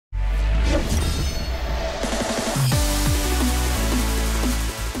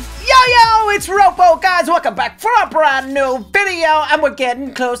it's RoPo, guys. Welcome back for a brand new video, and we're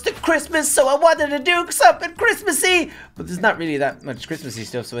getting close to Christmas, so I wanted to do something Christmassy, but there's not really that much Christmassy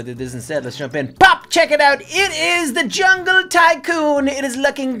stuff, so I did this instead. Let's jump in. Pop, check it out. It is the Jungle Tycoon. It is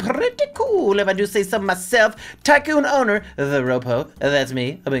looking pretty cool, if I do say so myself. Tycoon owner, the RoPo. That's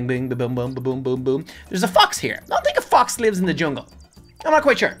me. Bing, bing, boom, boom, boom, boom, boom. There's a fox here. I don't think a fox lives in the jungle. I'm not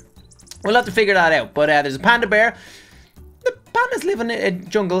quite sure. We'll have to figure that out, but there's a panda bear. The pandas live in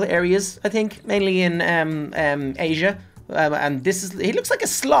jungle areas, I think, mainly in Asia. And this is, he looks like a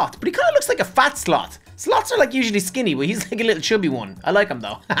sloth, but he kind of looks like a fat sloth. Sloths are like usually skinny, but he's like a little chubby one. I like him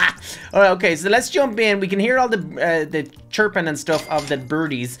though. Alright, okay, so let's jump in. We can hear all the chirping and stuff of the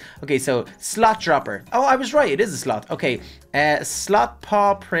birdies. Okay, so sloth dropper. Oh, I was right, it is a sloth. Okay, sloth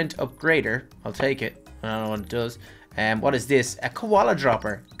paw print upgrader. I'll take it. I don't know what it does. What is this? A koala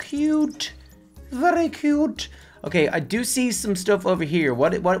dropper. Cute. Very cute. Okay, I do see some stuff over here.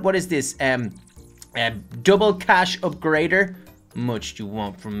 What is this? Double cash upgrader. Much do you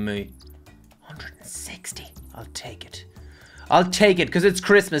want from me? 160. I'll take it. I'll take it because it's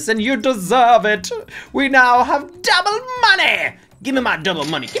Christmas and you deserve it. We now have double money. Give me my double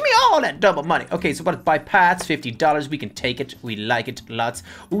money. Give me all that double money. Okay, so what? Buy paths, $50. We can take it. We like it lots.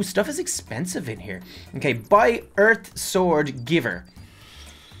 Ooh, stuff is expensive in here. Okay, buy earth sword giver.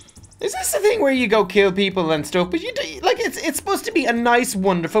 Is this the thing where you go kill people and stuff? But you do, like, it's supposed to be a nice,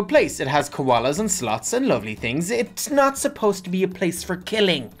 wonderful place. It has koalas and sloths and lovely things. It's not supposed to be a place for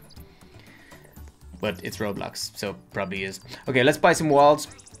killing. But it's Roblox, so probably is. Okay, let's buy some walls.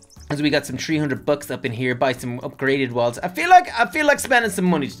 As we got some 300 bucks up in here, buy some upgraded walls. I feel like spending some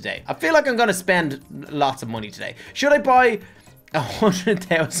money today. I feel like I'm gonna spend lots of money today. Should I buy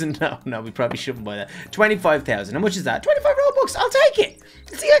 100,000? No, we probably shouldn't buy that. 25,000. How much is that? 25 Robux. I'll take it.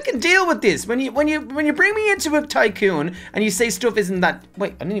 See, I can deal with this. When you bring me into a tycoon and you say stuff isn't that.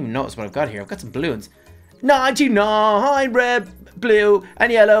 Wait, I didn't even notice what I've got here. I've got some balloons. 99 red, blue,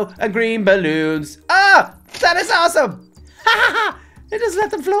 and yellow and green balloons. Ah, that is awesome. Ha ha ha. It just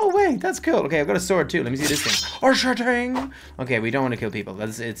let them flow away. That's cool. Okay, I've got a sword too. Let me see this thing. Or shooting. Okay, we don't want to kill people.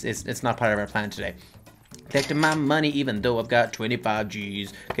 It's not part of our plan today. Collecting my money even though I've got 25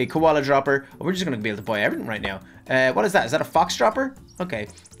 G's. Okay, koala dropper. Oh, we're just gonna be able to buy everything right now. What is that? Is that a fox dropper? Okay.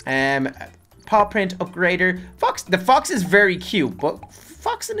 Paw print upgrader. Fox. The fox is very cute, but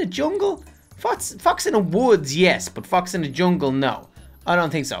fox in the jungle? Fox in the woods, yes, but fox in the jungle, no. I don't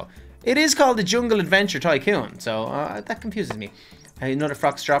think so. It is called the Jungle Adventure Tycoon, so that confuses me. Another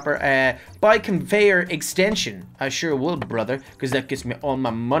fox dropper. Buy conveyor extension. I sure will, brother, because that gets me all my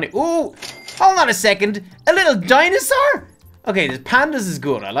money. Ooh, hold on a second. A little dinosaur? Okay, the pandas is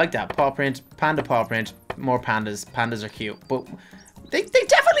good. I like that. Paw print, panda paw print. More pandas. Pandas are cute, but they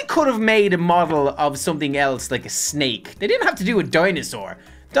definitely could have made a model of something else, like a snake. They didn't have to do a dinosaur.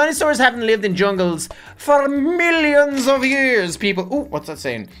 Dinosaurs haven't lived in jungles for millions of years, people. Oh, what's that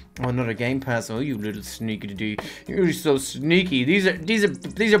saying? Oh, another game pass. Oh, you little sneaky. You're so sneaky.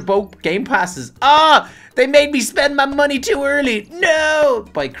 These are both game passes. Ah, they made me spend my money too early. No,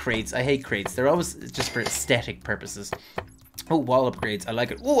 buy crates. I hate crates. They're always just for aesthetic purposes. Oh, wall upgrades. I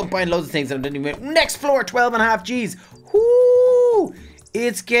like it. Oh, I'm buying loads of things. I didn't even. Next floor, 12.5 G's. Whoo!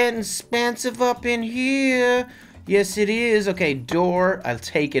 It's getting expensive up in here. Yes, it is. Okay, door. I'll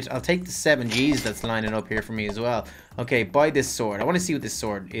take it. I'll take the 7 G's that's lining up here for me as well. Okay, buy this sword. I want to see what this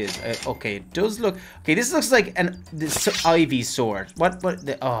sword is. Okay, it does look. Okay, this looks like this ivy sword.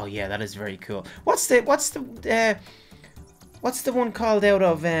 Oh yeah, that is very cool. What's the one called out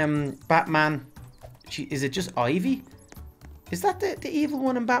of Batman? Is it just ivy? Is that the evil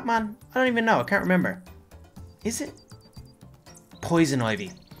one in Batman? I don't even know. I can't remember. Is it poison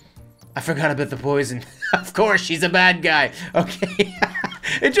ivy? I forgot about the poison. Of course, she's a bad guy. Okay.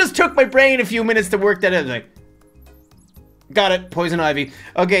 It just took my brain a few minutes to work that out. Like, got it. Poison ivy.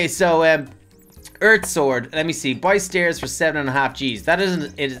 Okay, so earth sword. Let me see. Buy stairs for 7.5 G's. That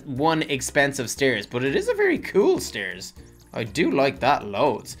isn't one expensive stairs, but it is a very cool stairs. I do like that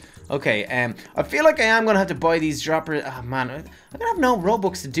loads. Okay, I feel like I am gonna have to buy these droppers. Oh man, I'm gonna have no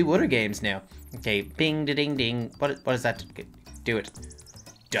Robux to do other games now. Okay, bing da ding ding. What is that? Do it.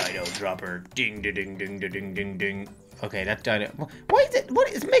 Dino dropper, ding da ding ding da ding ding ding. Okay, that dino. Why is it?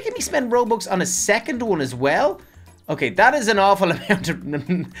 What is making me spend Robux on a second one as well? Okay, that is an awful amount of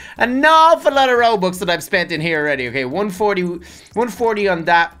an awful lot of Robux that I've spent in here already. Okay, 140 on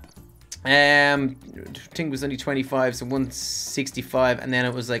that. I think it was only 25, so 165, and then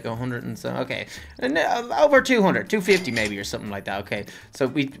it was like 100 and so. Okay, and over 200, 250 maybe or something like that. Okay, so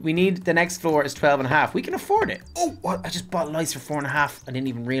we need the next floor is 12.5. We can afford it. Oh, what? I just bought lights for 4.5. I didn't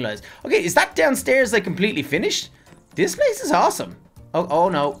even realize. Okay, is that downstairs like completely finished? This place is awesome. Oh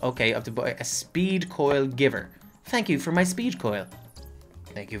no. Okay, I have to buy a speed coil giver. Thank you for my speed coil.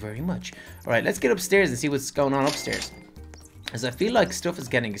 Thank you very much. All right, let's get upstairs and see what's going on upstairs. As I feel like stuff is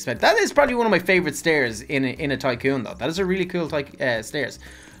getting expensive. That is probably one of my favorite stairs in a Tycoon, though. That is a really cool stairs.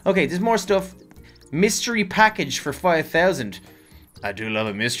 Okay, there's more stuff. Mystery package for 5,000. I do love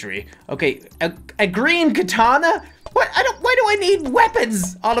a mystery. Okay, a green katana? What? Why do I need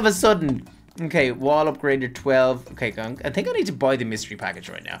weapons all of a sudden? Okay, wall upgrader 12. Okay, I think I need to buy the mystery package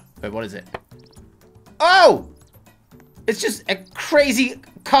right now. Wait, what is it? Oh! It's just a crazy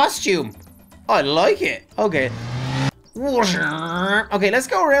costume. I like it. Okay. Okay, let's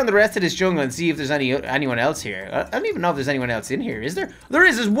go around the rest of this jungle and see if there's anyone else here. I don't even know if there's anyone else in here. Is there? There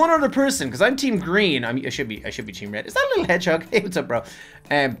is. There's one other person because I'm Team Green. I should be Team Red. Is that a little hedgehog? Hey, what's up, bro?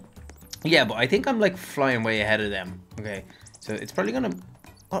 Yeah, but I think I'm like flying way ahead of them. Okay, so it's probably gonna.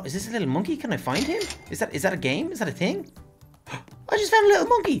 Oh, is this a little monkey? Can I find him? Is that a game? Is that a thing? I just found a little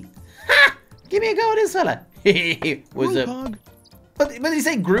monkey. Ha! Give me a go at this fella. What's up? Hug. What did he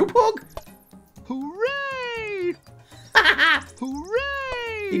say? Group hug? Hooray!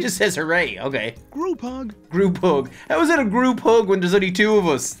 Hooray! He just says hooray. Okay. Group hug. Group hug. How is it a group hug when there's only 2 of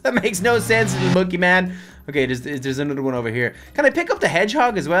us? That makes no sense, little monkey man. Okay, there's another one over here. Can I pick up the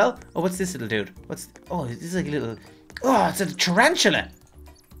hedgehog as well? Oh, what's this little dude? Oh, this is like a little. Oh, it's a tarantula.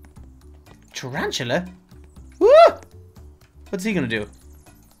 Tarantula? Woo! What's he gonna do?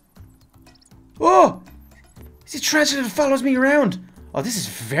 Oh! It's a tarantula that follows me around. Oh, this is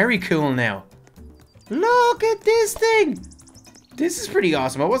very cool now. Look at this thing. This is pretty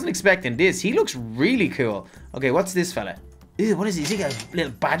awesome. I wasn't expecting this. He looks really cool. Okay, what's this fella? Ew, what is he? Is he got a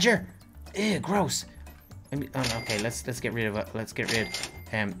little badger? Ew, gross. Okay, let's get rid of it. Let's get rid.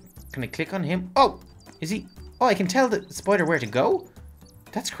 Can I click on him? Oh, is he? Oh, I can tell the spider where to go.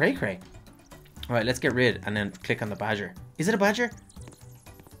 That's cray cray. All right, let's get rid and then click on the badger. Is it a badger?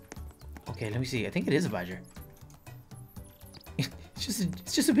 Okay, let me see. I think it is a badger.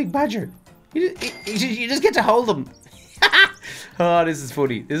 It's just a big badger. You just get to hold them. Oh, this is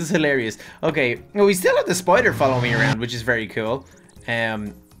funny. This is hilarious. Okay, well, we still have the spider following me around, which is very cool.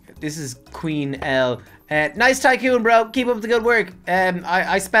 This is Queen L. Nice Tycoon, bro. Keep up the good work.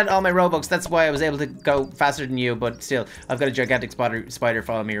 I spent all my Robux. That's why I was able to go faster than you. But still, I've got a gigantic spider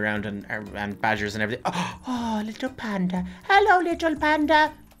following me around and badgers and everything. Oh, little panda. Hello, little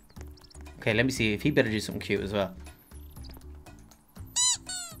panda. Okay, let me see if he better do something cute as well.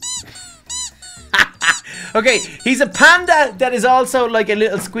 Okay, he's a panda that is also like a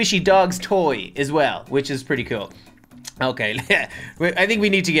little squishy dog's toy as well, which is pretty cool. Okay, I think we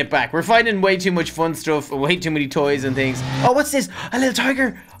need to get back. We're finding way too much fun stuff, way too many toys and things. Oh, what's this? A little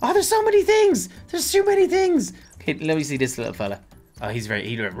tiger. Oh, there's so many things. There's too many things. Okay, let me see this little fella. Oh, he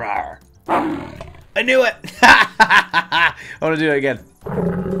went rawr. I knew it. I want to do it again.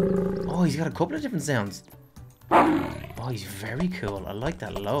 Oh, he's got a couple of different sounds. Oh, he's very cool. I like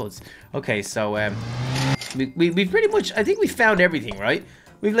that loads. Okay, so we pretty much, I think we found everything, right?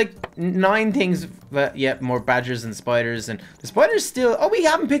 We've like 9 things, but yeah, more badgers and spiders, and the spiders still. Oh, we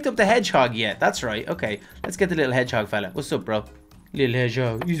haven't picked up the hedgehog yet. That's right. Okay, let's get the little hedgehog fella. What's up, bro? Little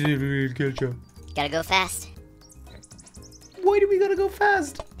hedgehog. He's a little hedgehog. Gotta go fast. Why do we gotta go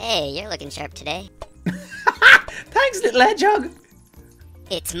fast? Hey, you're looking sharp today. Thanks, little hedgehog.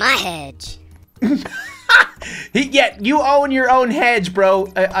 It's my hedge. Yeah, you own your own hedge, bro.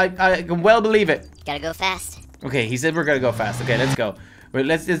 I can well believe it. Gotta go fast. Okay, he said we're gonna go fast. Okay, let's go. Well,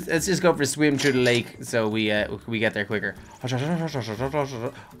 let's just go for a swim through the lake so we get there quicker. Oh,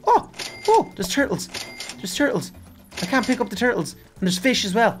 there's turtles. There's turtles. I can't pick up the turtles. And there's fish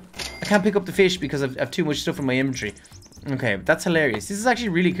as well. I can't pick up the fish because I've too much stuff in my inventory. Okay, that's hilarious. This is actually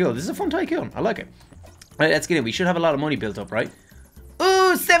really cool. This is a fun Tycoon. I like it. All right, let's get in. We should have a lot of money built up, right?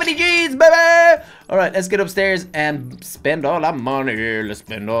 Ooh, 70 G's, baby! All right, let's get upstairs and spend all our money. Let's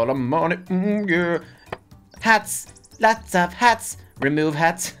spend all our money. Yeah. Hats. Lots of hats. Remove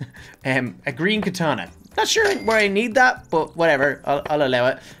hats. A green katana. Not sure where I need that, but whatever. I'll allow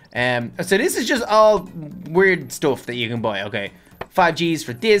it. So this is just all weird stuff that you can buy. Okay, 5 G's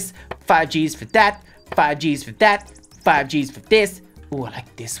for this, 5 G's for that, 5 G's for that, 5 G's for this. Ooh, I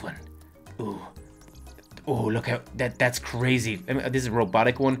like this one. Ooh. Oh, look how that's crazy. I mean, this is a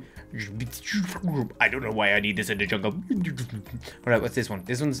robotic one. I don't know why I need this in the jungle. All right, what's this one?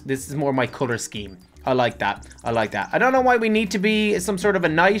 This is more my color scheme. I like that. I like that. I don't know why we need to be some sort of a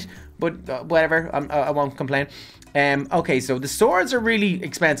knight, but whatever. I won't complain. Okay, so the swords are really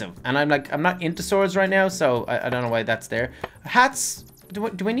expensive, and I'm not into swords right now, so I don't know why that's there. Hats.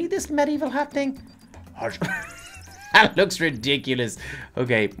 Do I need this medieval hat thing? That looks ridiculous.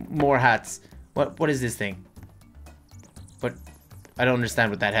 Okay, more hats. What is this thing? What? I don't understand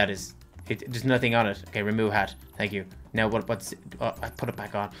what that hat is. There's nothing on it. Okay, remove hat. Thank you. Now what's... Oh, I put it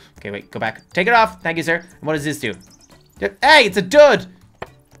back on. Okay, wait. Go back. Take it off. Thank you, sir. And what does this do? Hey, it's a dud.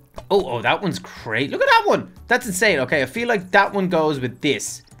 Oh, that one's great. Look at that one. That's insane. Okay, I feel like that one goes with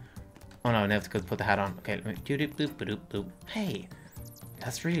this. Oh, no, I have to go put the hat on. Okay, let me... Hey,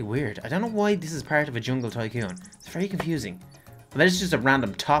 that's really weird. I don't know why this is part of a jungle tycoon. It's very confusing. But that is just a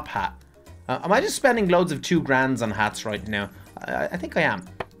random top hat. Am I just spending loads of $2,000 on hats right now? I think I am.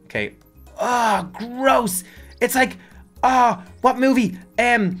 Okay. Oh, gross. It's like, oh, what movie?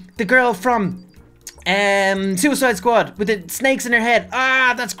 The girl from Suicide Squad with the snakes in her head.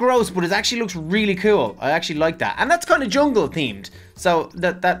 Ah, that's gross, but it actually looks really cool. I actually like that. And that's kind of jungle themed. So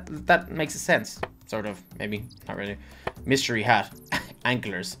that makes sense. Sort of, maybe. Not really. Mystery hat.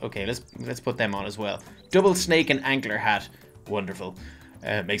 Anklers. Okay, let's put them on as well. Double snake and ankler hat. Wonderful.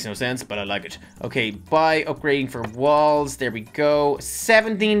 Makes no sense, but I like it. Okay, buy upgrading for walls. There we go.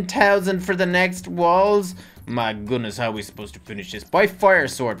 17,000 for the next walls. My goodness, how are we supposed to finish this? Buy fire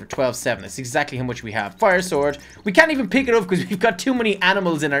sword for 12,700. That's exactly how much we have. Fire sword. We can't even pick it up because we've got too many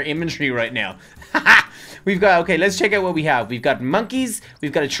animals in our inventory right now. We've got, okay, let's check out what we have. We've got monkeys.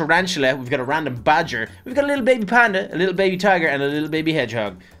 We've got a tarantula. We've got a random badger. We've got a little baby panda, a little baby tiger, and a little baby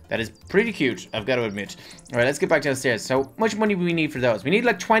hedgehog. That is pretty cute, I've got to admit. All right, let's get back downstairs. So much money do we need for those? We need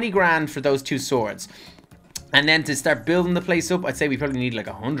like 20 grand for those 2 swords. And then to start building the place up, I'd say we probably need like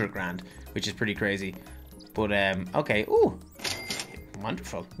 100 grand, which is pretty crazy. But, okay. Ooh,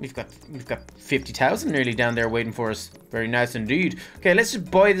 wonderful. We've got 50,000 nearly down there waiting for us. Very nice indeed. Okay, let's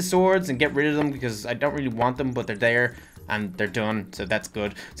just buy the swords and get rid of them because I don't really want them, but they're there and they're done. So that's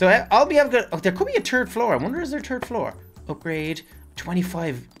good. So I'll be able to, oh, there could be a 3rd floor. I wonder, is there a 3rd floor? Upgrade.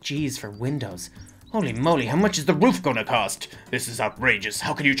 25 G's for windows. Holy moly, how much is the roof gonna cost? This is outrageous.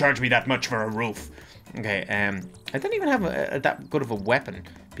 How can you charge me that much for a roof? Okay, I don't even have that good of a weapon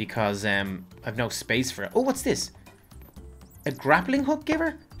because I've no space for it. Oh, what's this? A grappling hook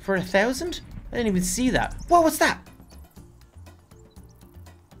giver for 1,000? I didn't even see that. Whoa, what's that?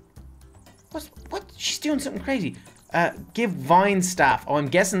 What? She's doing something crazy. Give vine staff. Oh, I'm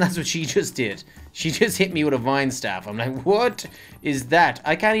guessing that's what she just did. She just hit me with a vine staff. I'm like, what is that?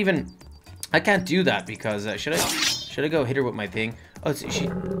 I can't do that because should I go hit her with my thing? Oh,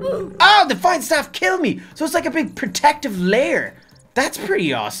 oh, the vine staff killed me. So it's like a big protective layer. That's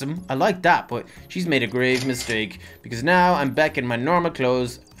pretty awesome. I like that, but she's made a grave mistake because now I'm back in my normal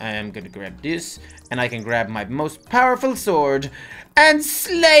clothes. I'm gonna grab this and I can grab my most powerful sword and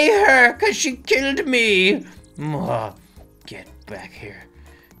slay her because she killed me. Oh, get back here.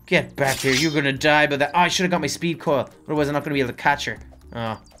 Get back here. You're gonna die by that. Oh, I should have got my speed coil. Otherwise, I'm not gonna be able to catch her.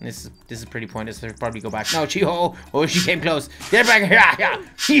 Oh, this is pretty pointless. I'll probably go back. No, she she came close. Get back here.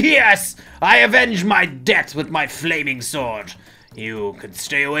 Yes! I avenge my death with my flaming sword. You can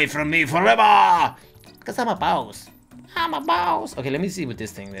stay away from me forever. Because I'm a boss. I'm a boss. Okay, let me see what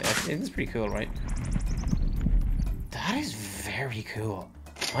this thing is. It's pretty cool, right? That is very cool.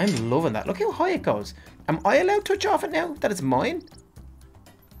 I'm loving that. Look how high it goes. Am I allowed to touch off it now? That it's mine?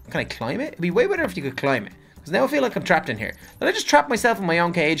 Can I climb it? It'd be way better if you could climb it. Because now I feel like I'm trapped in here. Did I just trap myself in my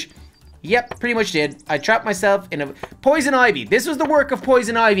own cage? Yep, pretty much did. I trapped myself in a... Poison Ivy. This was the work of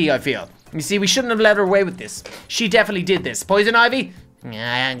Poison Ivy, I feel. You see, we shouldn't have let her away with this. She definitely did this. Poison Ivy?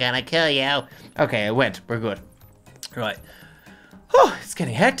 I'm gonna kill you. Okay, I went. We're good. Right. Oh, it's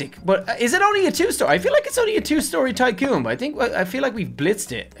getting hectic. But is it only a 2-story? I feel like it's only a 2-story tycoon, but I feel like we've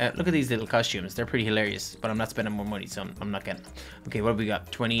blitzed it. Look at these little costumes. They're pretty hilarious, but I'm not spending more money, so I'm not getting them. Okay, what have we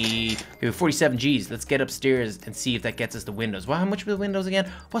got? 47 G's. Let's get upstairs and see if that gets us the windows. Wow, how much for the windows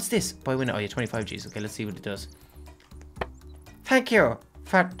again? What's this? Buy window. Oh, yeah, 25 G's. Okay, let's see what it does. Thank you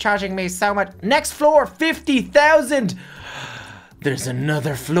for charging me so much. Next floor, 50,000. There's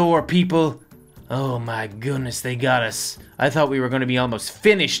another floor, people. Oh my goodness, they got us. I thought we were going to be almost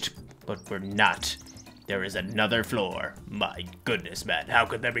finished, but we're not. There is another floor. My goodness, man. How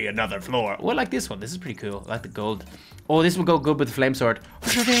could there be another floor? Oh, I like this one. This is pretty cool. I like the gold. Oh, this will go good with the flame sword.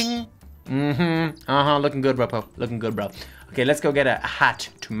 Looking good, bro. Looking good, bro. Okay, let's go get a hat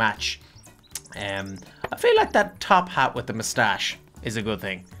to match. I feel like that top hat with the mustache is a good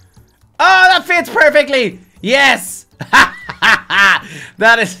thing. Oh, that fits perfectly. Yes.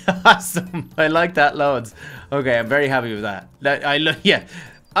 That is awesome. I like that loads. Okay, I'm very happy with that.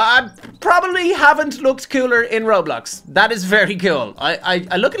 I probably haven't looked cooler in Roblox. That is very cool.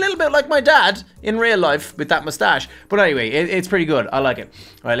 I look a little bit like my dad in real life with that mustache. But anyway, it's pretty good. I like it.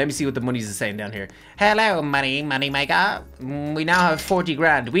 All right, let me see what the money's is saying down here. Hello, money maker. We now have 40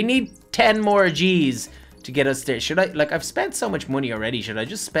 grand. We need 10 more G's to get us there. Should I, like, I've spent so much money already. Should I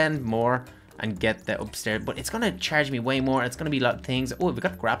just spend more and get the upstairs. But it's going to charge me way more. It's going to be a lot of things. Oh, we've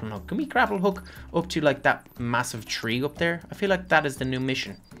got a grappling hook. Can we grapple hook up to like that massive tree up there? I feel like that is the new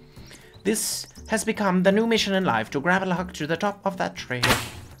mission. This has become the new mission in life, to grapple hook to the top of that tree.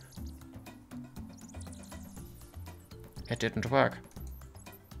 It didn't work.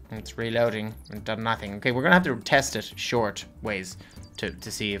 It's reloading and done nothing. Okay, we're gonna have to test it short ways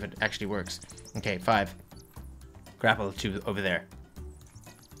to see if it actually works. Okay, 5. Grapple to over there.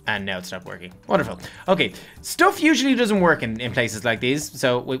 And now it stopped working. Wonderful. Okay, stuff usually doesn't work in places like these.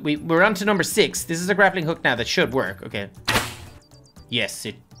 So we're on to number 6. This is a grappling hook now that should work. Okay. Yes,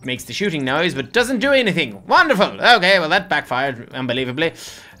 it makes the shooting noise, but doesn't do anything. Wonderful. Okay, well that backfired unbelievably.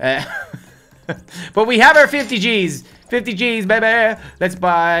 But we have our 50 G's. 50 G's, baby. Let's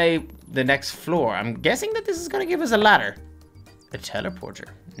buy the next floor. I'm guessing that this is going to give us a ladder. A teleporter.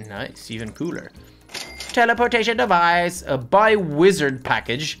 Nice, even cooler. Teleportation device. Buy wizard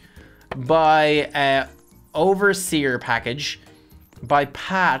package. Buy overseer package. Buy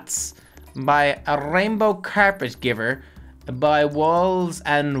pats. Buy a rainbow carpet giver. Buy walls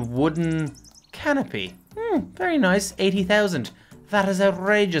and wooden canopy. Very nice. 80,000. That is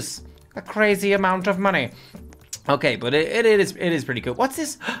outrageous. A crazy amount of money. Okay, but it is pretty cool. What's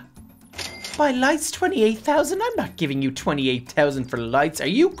this? Buy lights, 28,000. I'm not giving you 28,000 for lights. Are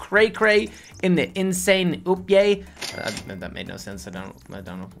you cray in the insane oopyay? That made no sense. I don't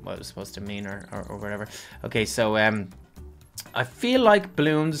know what it was supposed to mean or whatever. Okay, so I feel like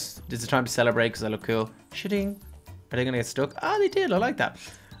balloons. This is time to celebrate because I look cool. Shitting. Are they gonna get stuck? Oh, they did. I like that.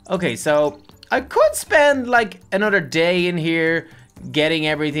 Okay, so I could spend like another day in here getting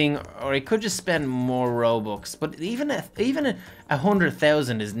everything, or I could just spend more Robux. But even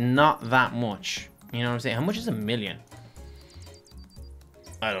 100,000 is not that much. You know what I'm saying? How much is a million?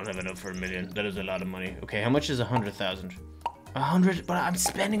 I don't have enough for a million. That is a lot of money. Okay, how much is 100,000? 100, but I'm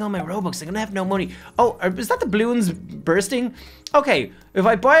spending all my Robux. I'm gonna have no money. Oh, is that the balloons bursting? Okay, if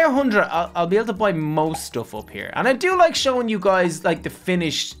I buy 100, I'll be able to buy most stuff up here. And I do like showing you guys like the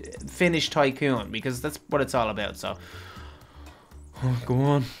finished Tycoon, because that's what it's all about. So, oh, go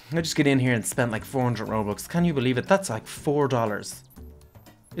on. I just get in here and spend like 400 Robux. Can you believe it? That's like $4.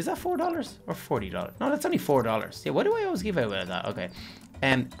 Is that $4 or $40? No, that's only $4. Yeah, why do I always give away that? Okay.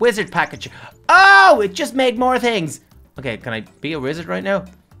 Wizard package. Oh, it just made more things. Okay, can I be a wizard right now?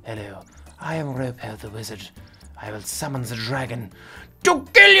 Hello, I am RoPo the wizard. I will summon the dragon to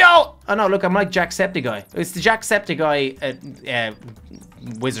kill you! Oh no, look, I'm like Jacksepticeye. It's the Jacksepticeye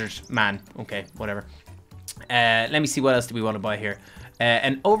wizard man. Okay, whatever. Let me see, what else do we want to buy here?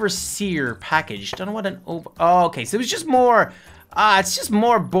 An overseer package. Don't know what an oh, okay, so it's just more... it's just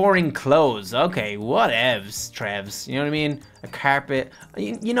more boring clothes. Okay, whatevs, Trevs. You know what I mean? A carpet.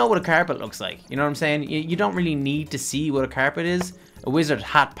 You know what a carpet looks like. You know what I'm saying? You don't really need to see what a carpet is. A wizard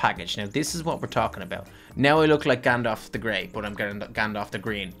hat package. Now, this is what we're talking about. Now I look like Gandalf the Grey, but I'm Gandalf the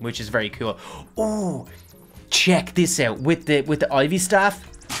Green, which is very cool. Oh, check this out. With the ivy staff.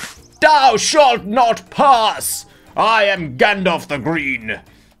 Thou shalt not pass! I am Gandalf the Green,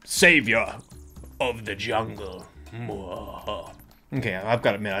 savior of the jungle. Okay, I've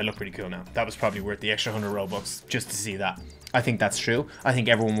got to admit, I look pretty cool now. That was probably worth the extra 100 Robux just to see that. I think that's true. I think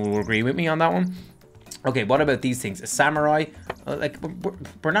everyone will agree with me on that one. Okay, what about these things? A samurai? Like,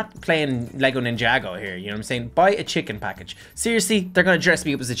 we're not playing Lego Ninjago here, you know what I'm saying? Buy a chicken package. Seriously, they're going to dress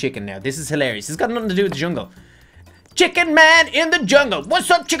me up as a chicken now. This is hilarious. It's got nothing to do with the jungle. Chicken man in the jungle. What's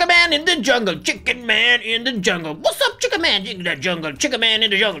up, chicken man in the jungle? Chicken man in the jungle. What's up, chicken man in the jungle? Chicken man in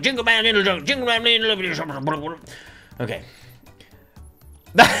the jungle. Chicken man in the jungle. Chicken man in the jungle. Okay.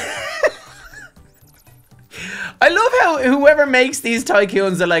 I love how whoever makes these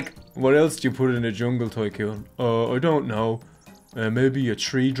Tycoons are like, what else do you put in a jungle Tycoon? I don't know. Maybe a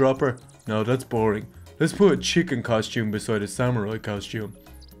tree dropper? No, that's boring. Let's put a chicken costume beside a samurai costume.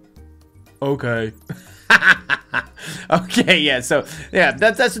 Okay. Okay, yeah, so, yeah,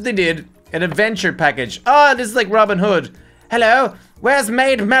 that's what they did. An adventure package. Oh, this is like Robin Hood. Hello, where's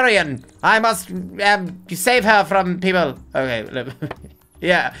Maid Marian? I must save her from people. Okay,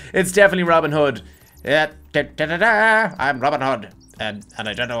 yeah, it's definitely Robin Hood. Yeah, I'm Robin Hood. And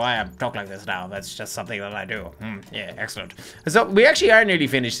I don't know why I talk like this now. That's just something that I do. Yeah, excellent. So we actually are nearly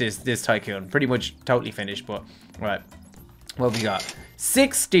finished this Tycoon. Pretty much totally finished, but right. What have we got?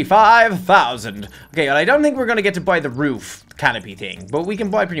 65,000. Okay, well, I don't think we're going to get to buy the roof canopy thing, but we can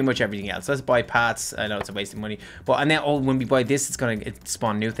buy pretty much everything else. Let's buy pats. I know it's a waste of money, but and then when we buy this, it's going to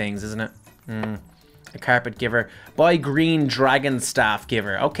spawn new things, isn't it? A carpet giver. Buy green dragon staff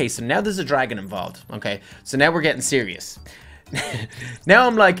giver. Okay, so now there's a dragon involved. Okay, so now we're getting serious. Now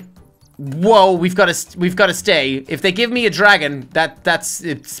I'm like, whoa, we've got to stay. If they give me a dragon,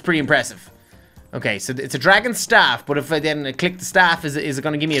 it's pretty impressive. Okay, so it's a dragon staff, but if I then click the staff, is it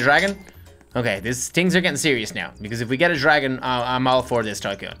going to give me a dragon? Okay, things are getting serious now, because if we get a dragon, I'm all for this,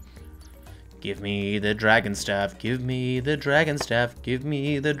 Tycoon. Give me the dragon staff, give me the dragon staff, give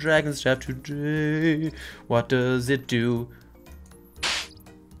me the dragon staff today. What does it do?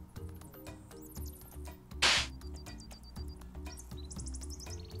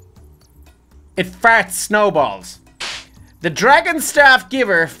 It farts snowballs. The dragon staff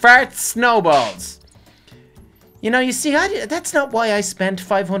giver farts snowballs. You know, you see, that's not why I spent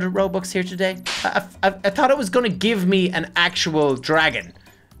 500 Robux here today. I thought it was going to give me an actual dragon.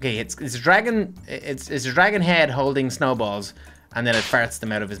 Okay, it's a dragon. It's a dragon head holding snowballs, and then it farts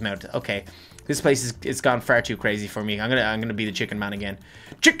them out of his mouth. Okay, this place is gone far too crazy for me. I'm gonna be the chicken man again.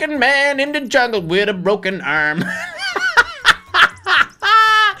 Chicken man in the jungle with a broken arm.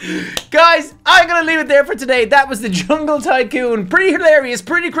 Guys, I'm gonna leave it there for today. That was the Jungle Tycoon. Pretty hilarious,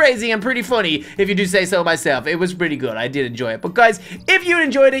 pretty crazy, and pretty funny, if you do say so myself. It was pretty good. I did enjoy it. But guys, if you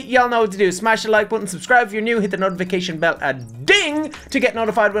enjoyed it, y'all know what to do. Smash the like button, subscribe if you're new, hit the notification bell a ding to get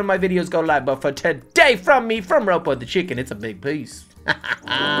notified when my videos go live. But for today, from me, from RoPo the Chicken, it's a big piece.